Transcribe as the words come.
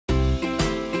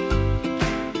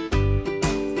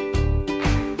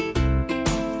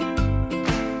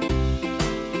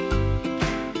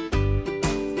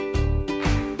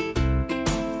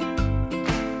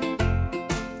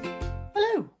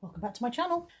back to my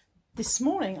channel. This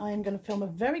morning I am going to film a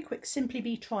very quick Simply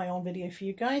Be try on video for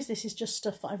you guys. This is just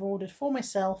stuff that I've ordered for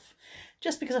myself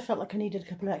just because I felt like I needed a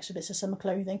couple of extra bits of summer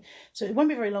clothing. So it won't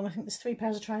be very long. I think there's 3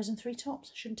 pairs of trousers and 3 tops.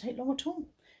 It shouldn't take long at all.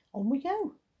 On we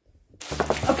go.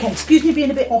 Okay, excuse me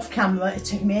being a bit off camera. It's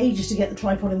taken me ages to get the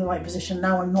tripod in the right position.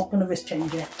 Now I'm not going to risk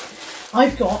changing it.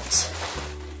 I've got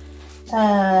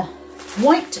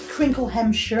white crinkle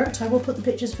hem shirt. I will put the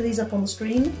pictures for these up on the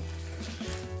screen.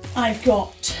 I've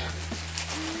got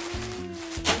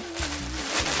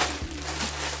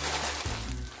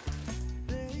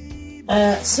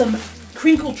some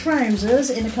crinkle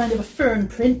trousers in a kind of a fern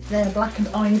print. They're black and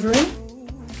ivory.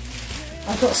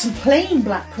 I've got some plain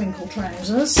black crinkle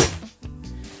trousers.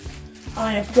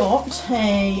 I have got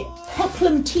a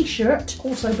peplum t-shirt,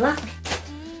 also black.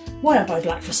 Why I buy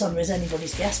black for summer is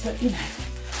anybody's guess, but you know,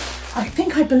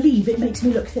 I believe it makes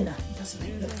me look thinner. It doesn't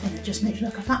make me look thinner, it just makes me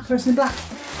look a fat person in black.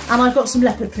 And I've got some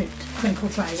leopard print crinkle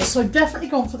trousers, so I've definitely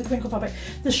gone for the crinkle fabric.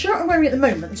 The shirt I'm wearing at the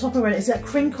moment, the top I'm wearing, is that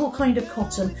crinkle kind of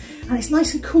cotton, and it's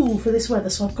nice and cool for this weather,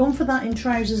 so I've gone for that in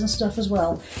trousers and stuff as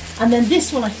well. And then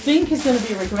this one I think is going to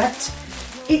be a regret.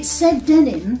 It said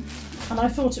denim, and I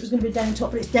thought it was going to be a denim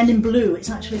top, but it's denim blue. It's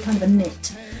actually kind of a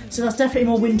knit, so that's definitely a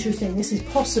more winter thing. This is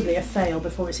possibly a fail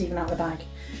before it's even out of the bag.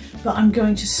 But I'm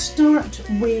going to start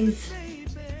with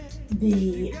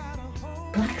the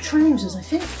black trousers, I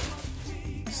think.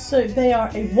 So they are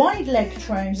a wide leg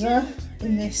trouser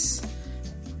in this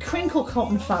crinkle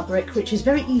cotton fabric, which is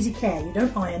very easy care. You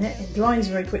don't iron it, it dries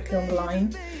very quickly on the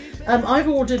line. I've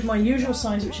ordered my usual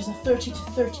size, which is a 30 to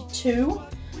 32.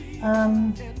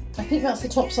 I think that's the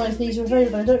top size. These are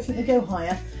available. I don't think they go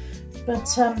higher. But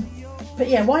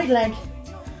yeah, wide leg,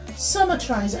 summer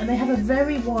trouser, and they have a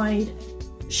very wide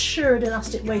shirred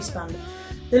elastic waistband.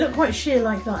 They look quite sheer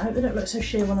like that. I hope they don't look so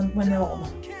sheer when they're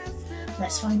on.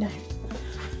 Let's find out.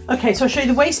 Okay, so I'll show you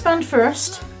the waistband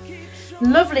first.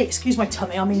 Lovely, excuse my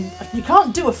tummy, I mean, you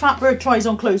can't do a fat bird tries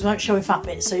on clothes without showing fat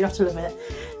bits, so you have to live with it.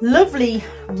 Lovely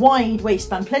wide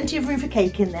waistband, plenty of room for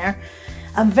cake in there,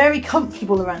 and very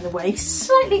comfortable around the waist.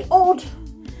 Slightly odd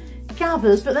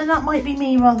gathers, but then that might be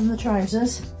me rather than the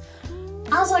trousers.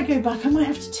 As I go back, I might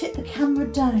have to tip the camera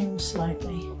down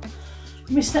slightly.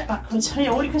 Let me step backwards. Oh yeah,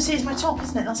 all you can see is my top,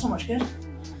 isn't it? That's not much good.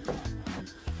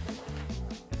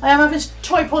 I am having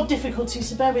tripod difficulties,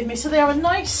 so bear with me. So they are a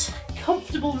nice,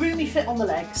 comfortable, roomy fit on the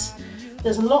legs.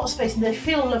 There's a lot of space and they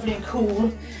feel lovely and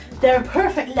cool. They're a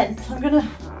perfect length. I'm going to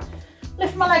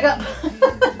lift my leg up.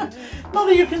 Not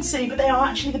that you can see, but they are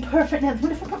actually the perfect length.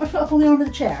 What if I put my foot up on the arm of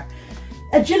the chair?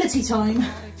 Agility time.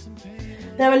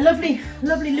 They're a lovely,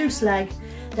 lovely loose leg.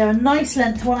 They're a nice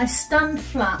length. When I stand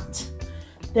flat,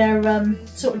 they're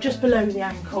sort of just below the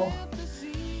ankle.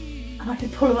 And I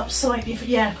could pull them up slightly,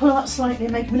 pull them up slightly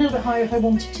and make them a little bit higher if I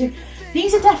wanted to.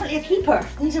 These are definitely a keeper.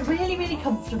 These are really, really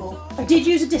comfortable. I did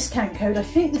use a discount code. I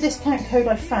think the discount code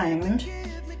I found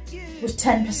was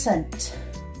 10%.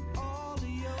 I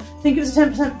think it was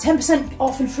 10%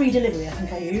 off and free delivery, I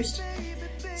think I used.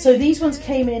 So these ones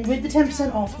came in, with the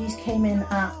 10% off, these came in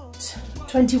at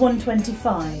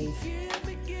 $21.25.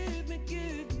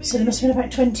 So they must have been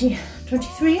about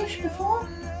 23-ish before.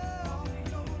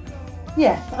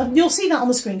 Yeah, you'll see that on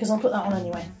the screen because I'll put that on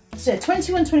anyway. So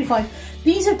 $21.25.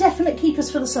 These are definite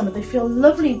keepers for the summer. They feel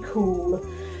lovely and cool,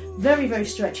 very, very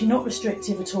stretchy, not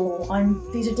restrictive at all.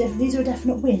 These are a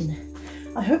definite win.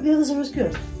 I hope the others are as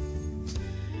good.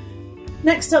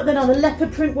 Next up then are the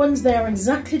leopard print ones. They are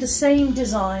exactly the same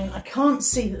design. I can't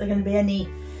see that they're going to be any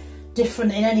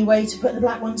different in any way to put the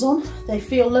black ones on. They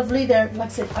feel lovely. They're, like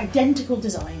I said, identical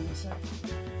designs.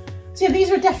 So yeah, these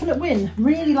are a definite win.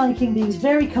 Really liking these,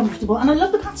 very comfortable, and I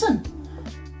love the pattern.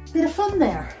 Bit of fun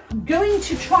there. I'm going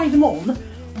to try them on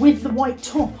with the white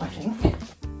top, I think. You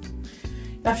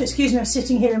have to excuse me, I'm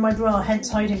sitting here in my bra, hence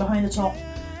hiding behind the top.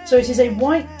 So it is a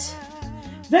white,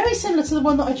 very similar to the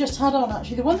one that I just had on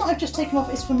actually. The one that I've just taken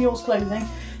off is from Yours Clothing.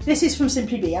 This is from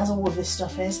Simply Be, as all of this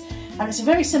stuff is. And it's a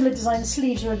very similar design. The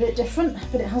sleeves are a bit different,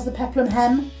 but it has the peplum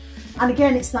hem. And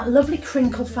again, it's that lovely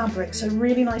crinkle fabric, so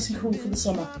really nice and cool for the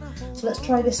summer. So let's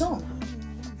try this on.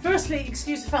 Firstly,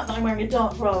 excuse the fact that I'm wearing a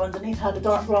dark bra underneath. I had a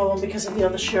dark bra on because of the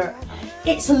other shirt.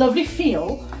 It's a lovely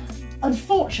feel.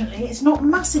 Unfortunately, it's not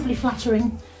massively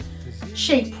flattering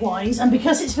shape-wise, and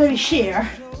because it's very sheer,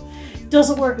 it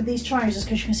doesn't work with these trousers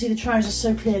because you can see the trousers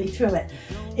so clearly through it.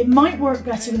 It might work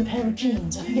better with a pair of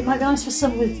jeans. I think it might be nice for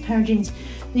summer with a pair of jeans.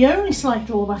 The only slight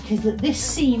drawback is that this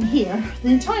seam here, the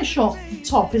entire top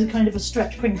is a kind of a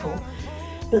stretch crinkle,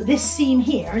 but this seam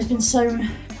here has been sewn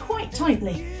quite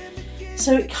tightly.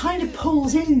 So it kind of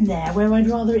pulls in there where I'd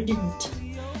rather it didn't.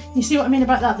 You see what I mean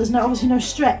about that? There's obviously no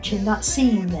stretch in that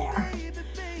seam there.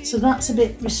 So that's a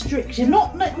bit restrictive.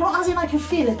 Not as in I can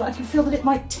feel it, but I can feel that it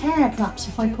might tear perhaps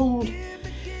if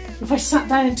I sat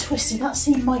down and twisted, that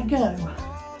seam might go.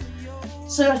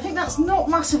 So I think that's not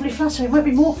massively flattering. It might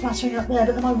be more flattering up there,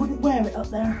 but then I wouldn't wear it up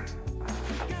there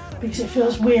because it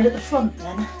feels weird at the front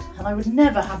then. And I would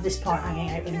never have this part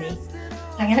hanging out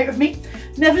of me.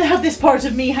 Never have this part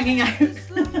of me hanging out.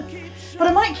 But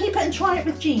I might keep it and try it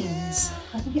with jeans.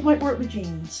 I think it might work with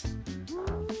jeans.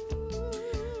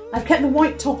 I've kept the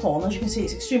white top on. As you can see,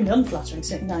 it's extremely unflattering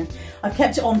sitting down. I've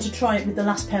kept it on to try it with the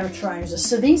last pair of trousers.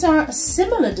 So these are a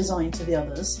similar design to the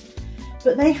others,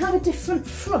 but they have a different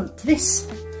front. This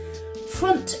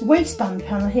front waistband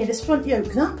panel here, this front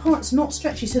yoke, that part's not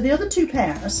stretchy. So the other two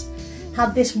pairs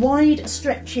had this wide,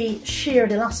 stretchy,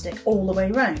 sheared elastic all the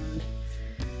way round.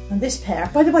 And this pair,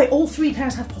 by the way, all three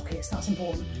pairs have pockets, that's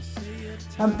important.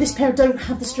 This pair don't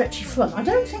have the stretchy front. I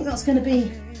don't think that's going to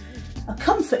be a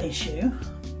comfort issue,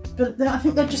 but I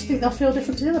think they'll feel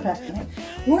different to the other pair.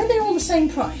 Were they all the same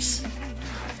price?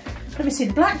 Let me see,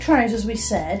 the black trousers we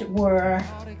said were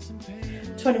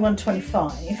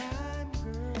 $21.25.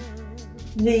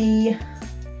 The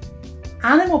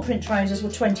animal print trousers were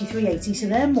 $23.80, so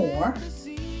they're more.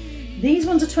 These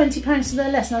ones are £20, so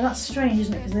they're less. Now that's strange,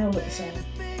 isn't it? Because they all look the same.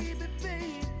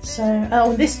 So,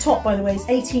 oh, and this top, by the way, is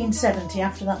 $18.70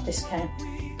 after that discount.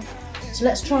 So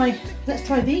let's try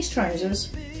these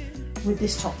trousers with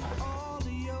this top.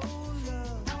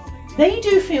 They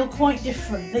do feel quite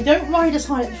different. They don't ride as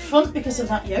high at the front because of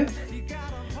that yoke.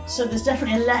 So there's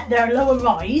definitely they're a lower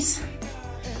rise.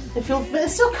 They feel, but they're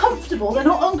still comfortable. They're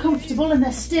not uncomfortable, and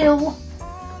they're still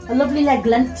a lovely leg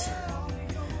length.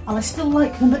 And I still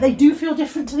like them, but they do feel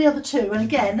different to the other two. And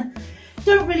again,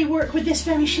 don't really work with this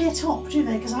very sheer top, do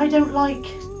they? Because I don't like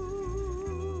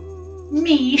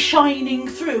me shining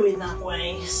through in that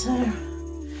way. So,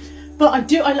 but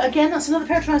again, that's another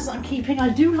pair of trousers that I'm keeping. I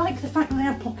do like the fact that they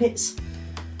have pockets.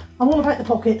 I'm all about the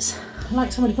pockets. I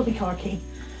like somebody to put my car key.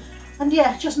 And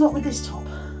yeah, just not with this top.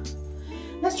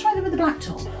 Let's try them with the black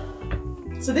top.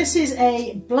 So this is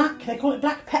a black, they call it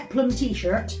black peplum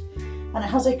t-shirt, and it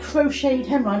has a crocheted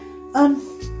hemline.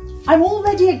 I'm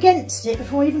already against it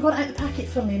before I even got it out of the packet,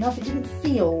 funnily enough. It didn't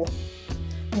feel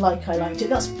like I liked it.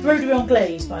 That's broderie on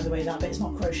glaze, by the way, that bit. It's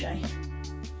not crochet.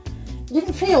 It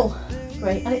didn't feel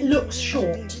great, and it looks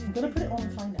short. I'm going to put it on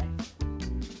and find out.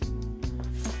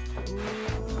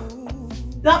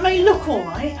 That may look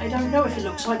alright, I don't know if it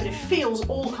looks right, but it feels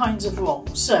all kinds of wrong.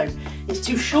 So, it's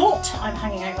too short, I'm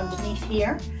hanging out underneath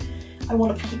here. I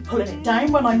want to keep pulling it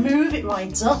down. When I move, it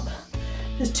rides up.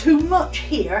 There's too much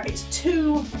here, it's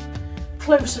too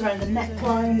close around the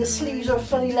neckline, the sleeves are a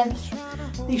funny length.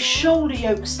 These shoulder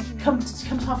yokes comes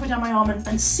halfway down my arm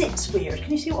and sits weird.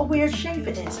 Can you see what a weird shape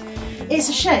it is? It's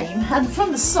a shame, and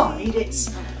from the side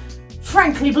it's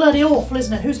frankly bloody awful,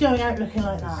 isn't it? Who's going out looking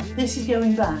like that? This is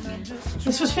going back.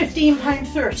 This was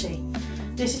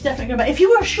 £15.30. This is definitely going back. If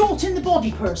you were a short in the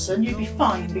body person, you'd be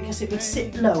fine because it would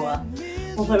sit lower,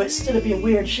 although it'd still be a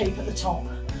weird shape at the top.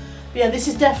 But yeah, this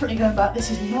is definitely going back.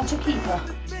 This is not a keeper.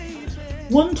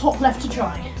 One top left to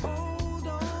try.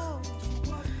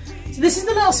 So this is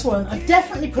the last one. I've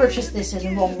definitely purchased this in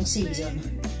the wrong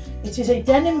season. It is a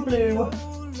denim blue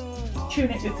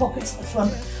tunic with pockets at the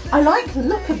front. I like the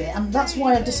look of it, and that's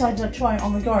why I've decided I'd try it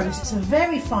on regardless. It's a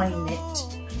very fine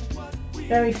knit,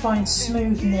 very fine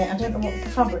smooth knit. I don't know what the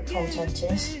fabric content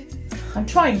is. I'm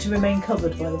trying to remain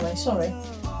covered, by the way, sorry.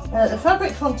 The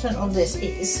fabric content on this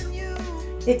is,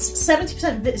 it's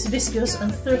 70% viscose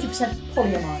and 30%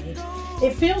 polyamide.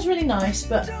 It feels really nice,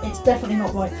 but it's definitely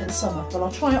not right for the summer, but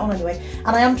I'll try it on anyway.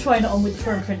 And I am trying it on with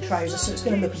firm print trousers, so it's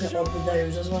going to look a bit odd with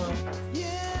those as well.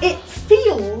 It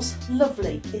feels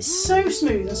lovely. It's so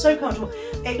smooth and so comfortable.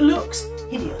 It looks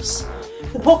hideous.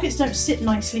 The pockets don't sit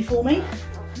nicely for me.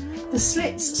 The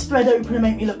slits spread open and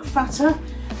make me look fatter.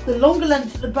 The longer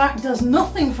length at the back does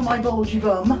nothing for my bulgy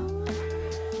bum.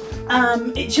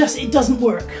 It doesn't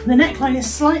work. The neckline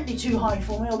is slightly too high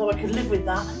for me, although I could live with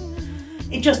that.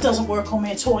 It just doesn't work on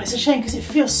me at all. It's a shame because it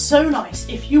feels so nice.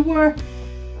 If you were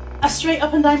a straight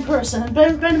up and down person, and bear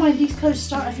in mind these clothes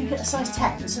start I think at a size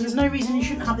 10, so there's no reason you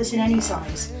shouldn't have this in any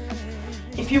size.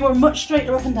 If you were much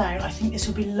straighter up and down, I think this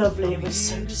would be lovely. It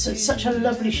was such a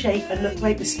lovely shape and look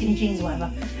great with skinny jeans or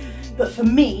whatever. But for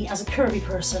me, as a curvy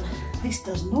person, this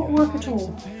does not work at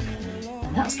all.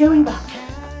 And that's going back.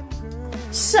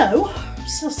 So, I'm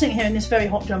still sitting here in this very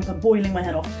hot jumper, boiling my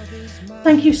head off.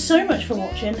 Thank you so much for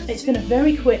watching. It's been a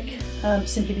very quick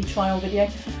Simply Be trial video.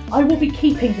 I will be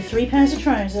keeping the 3 pairs of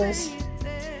trousers,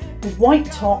 the white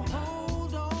top.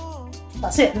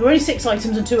 That's it, there were only 6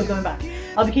 items and 2 are going back.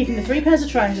 I'll be keeping the 3 pairs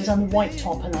of trousers and the white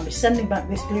top, and I'll be sending back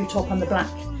this blue top and the black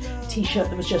t-shirt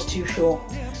that was just too short.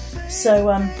 So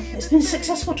it's been a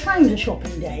successful trouser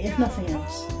shopping day, if nothing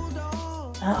else.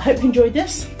 I hope you enjoyed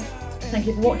this. Thank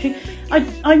you for watching.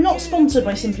 I'm not sponsored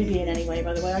by Simply Be in any way,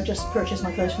 by the way. I just purchase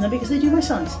my clothes from them because they do my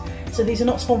size. So these are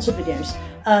not sponsored videos.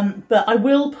 But I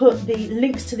will put the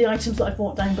links to the items that I've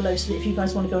bought down below so that if you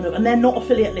guys want to go and look, and they're not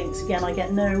affiliate links. Again, I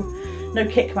get no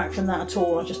kickback from that at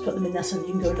all. I just put them in there so that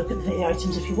you can go and look at the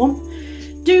items if you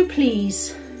want. Do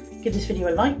please give this video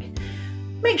a like.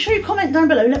 Make sure you comment down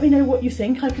below. Let me know what you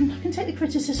think. I can take the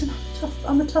criticism.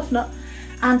 I'm a tough nut.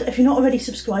 And if you're not already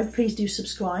subscribed, please do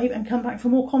subscribe and come back for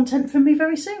more content from me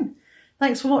very soon.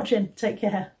 Thanks for watching. Take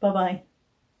care. Bye bye.